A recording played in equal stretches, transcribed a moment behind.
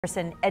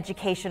Jefferson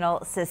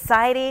Educational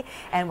Society,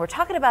 and we're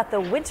talking about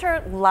the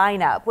winter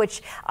lineup,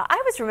 which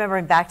I was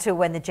remembering back to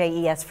when the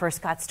JES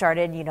first got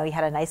started. You know, you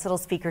had a nice little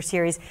speaker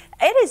series.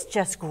 It has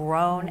just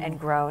grown and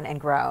grown and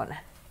grown.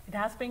 It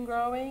has been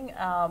growing,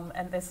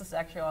 and this is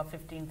actually our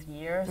 15th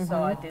year,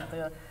 so I did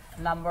the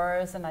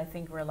numbers, and I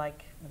think we're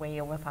like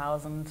way over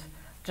 1,000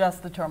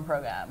 just the term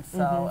programs.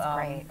 So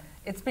great.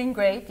 It's been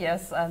great,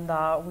 yes, and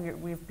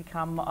we've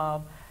become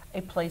a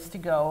place to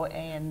go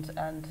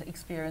and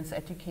experience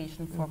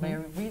education for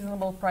very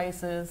reasonable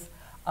prices.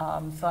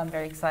 So I'm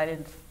very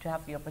excited to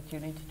have the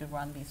opportunity to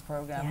run these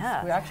programs.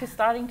 Yeah. We're actually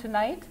starting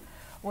tonight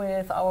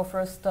with our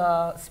first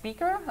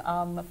speaker,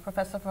 a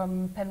professor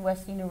from Penn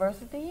West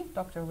University,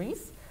 Dr.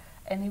 Rees,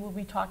 and he will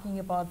be talking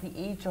about the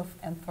age of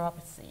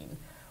Anthropocene,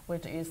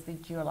 which is the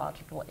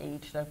geological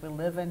age that we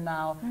live in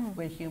now,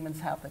 where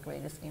humans have the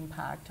greatest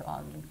impact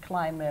on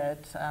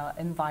climate,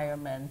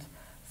 environment.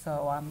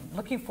 So I'm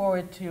looking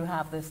forward to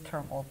have this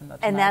term open.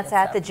 And that's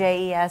at the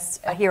JES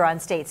here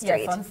on State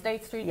Street. Yes, on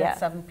State Street at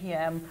 7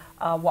 p.m.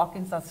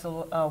 Walk-ins are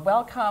still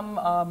welcome,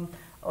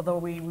 although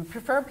we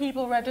prefer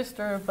people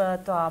register,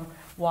 but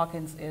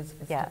walk-ins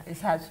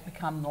has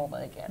become normal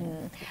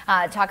again.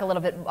 Talk a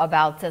little bit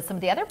about some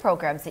of the other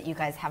programs that you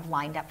guys have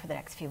lined up for the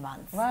next few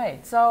months.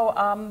 Right. So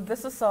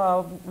this is,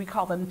 we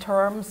call them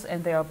terms,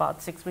 and they're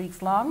about 6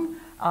 weeks long.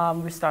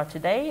 We start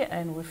today,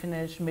 and we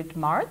finish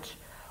mid-March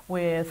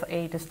with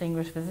a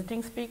distinguished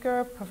visiting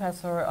speaker,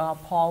 Professor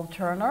Paul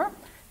Turner.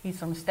 He's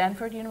from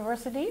Stanford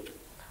University,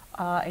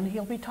 and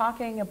he'll be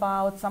talking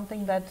about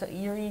something that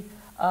Erie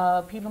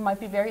people might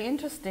be very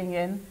interested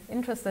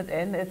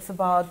in. It's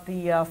about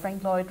the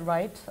Frank Lloyd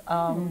Wright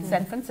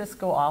San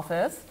Francisco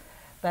office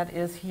that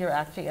is here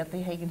actually at the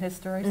Hagen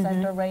History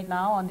Center right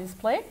now on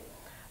display.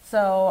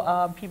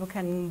 So people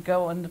can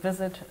go and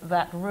visit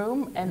that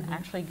room and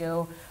actually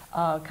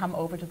come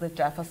over to the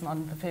Jefferson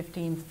on the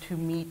 15th to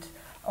meet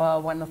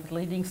one of the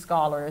leading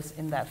scholars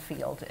in that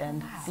field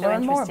and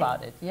learn more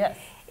about it. Yes.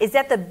 Is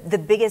that the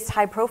biggest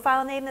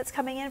high-profile name that's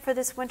coming in for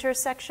this winter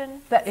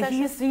section?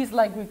 He's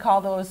like, we call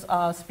those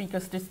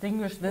speakers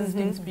distinguished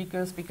visiting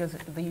speakers, because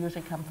they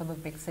usually come from the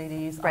big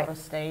cities, out of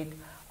state.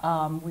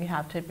 We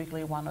have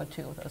typically 1 or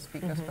 2 of those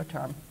speakers per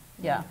term.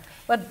 Yeah,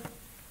 but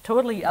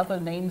totally other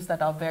names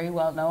that are very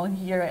well known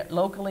here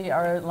locally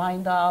are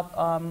lined up.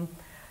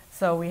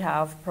 So we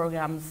have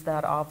programs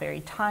that are very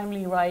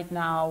timely right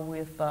now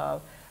with the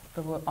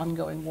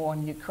ongoing war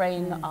in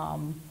Ukraine.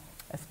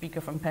 A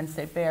speaker from Penn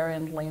State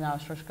Behrend, Lena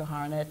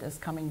Shushka-Harnett, is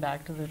coming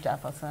back to the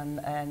Jefferson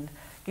and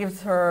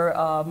gives her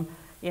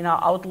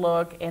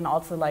outlook, and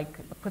also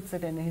puts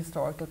it in a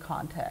historical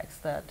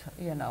context that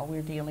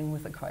we're dealing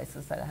with a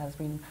crisis that has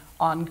been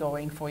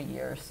ongoing for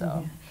years.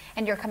 So.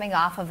 And you're coming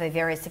off of a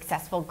very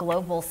successful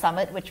global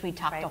summit, which we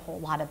talked a whole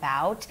lot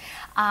about.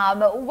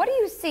 What do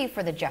you see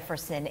for the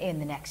Jefferson in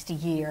the next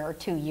year,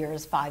 2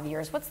 years, 5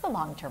 years? What's the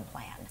long-term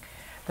plan?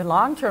 The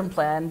long-term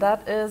plan,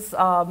 that is,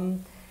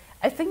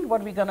 I think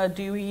what we're going to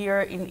do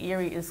here in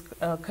Erie is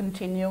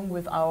continuing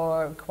with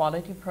our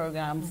quality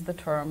programs, the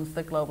terms,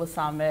 the Global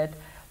Summit,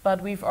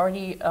 but we've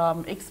already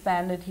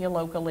expanded here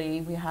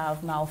locally. We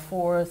have now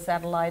 4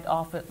 satellite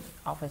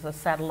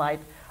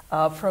satellite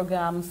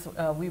programs.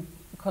 We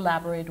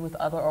collaborate with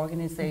other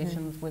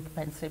organizations, with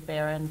Penn State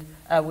Behrend,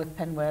 with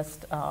Penn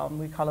West.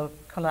 We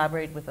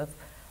collaborate with the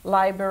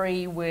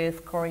library,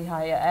 with Corey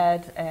Higher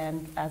Ed,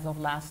 and as of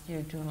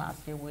June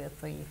last year,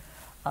 with the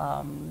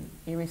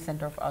Erie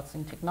Center of Arts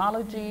and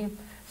Technology.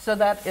 So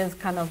that is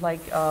kind of like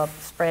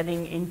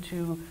spreading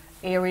into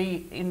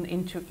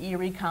into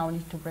Erie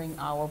County to bring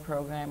our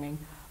programming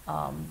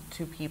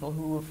to people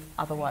who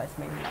otherwise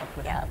maybe not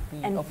would have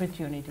the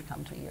opportunity to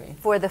come to Erie.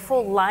 For the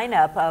full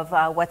lineup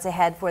of what's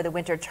ahead for the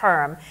winter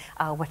term,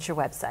 what's your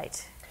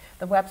website?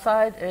 The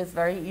website is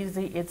very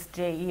easy. It's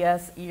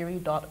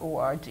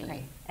jeserie.org.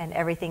 Right. And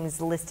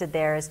everything's listed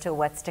there as to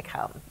what's to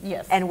come.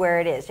 Yes. And where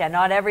it is. Yeah,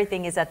 not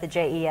everything is at the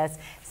JES.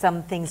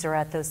 Some things are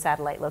at those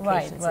satellite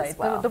locations as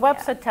well. The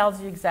website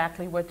tells you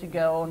exactly where to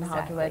go and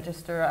how to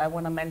register. I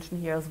want to mention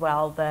here as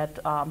well that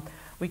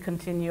we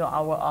continue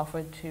our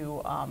offer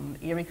to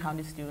Erie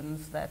County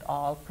students that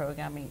all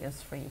programming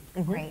is free.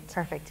 Great.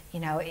 Perfect. You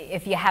know,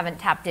 if you haven't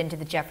tapped into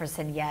the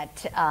Jefferson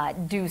yet,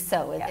 do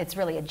so. It's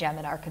really a gem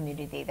in our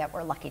community that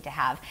we're lucky to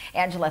have.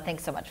 Angela,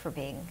 thanks so much for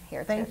being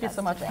here. Thank you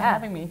so much for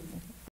having me.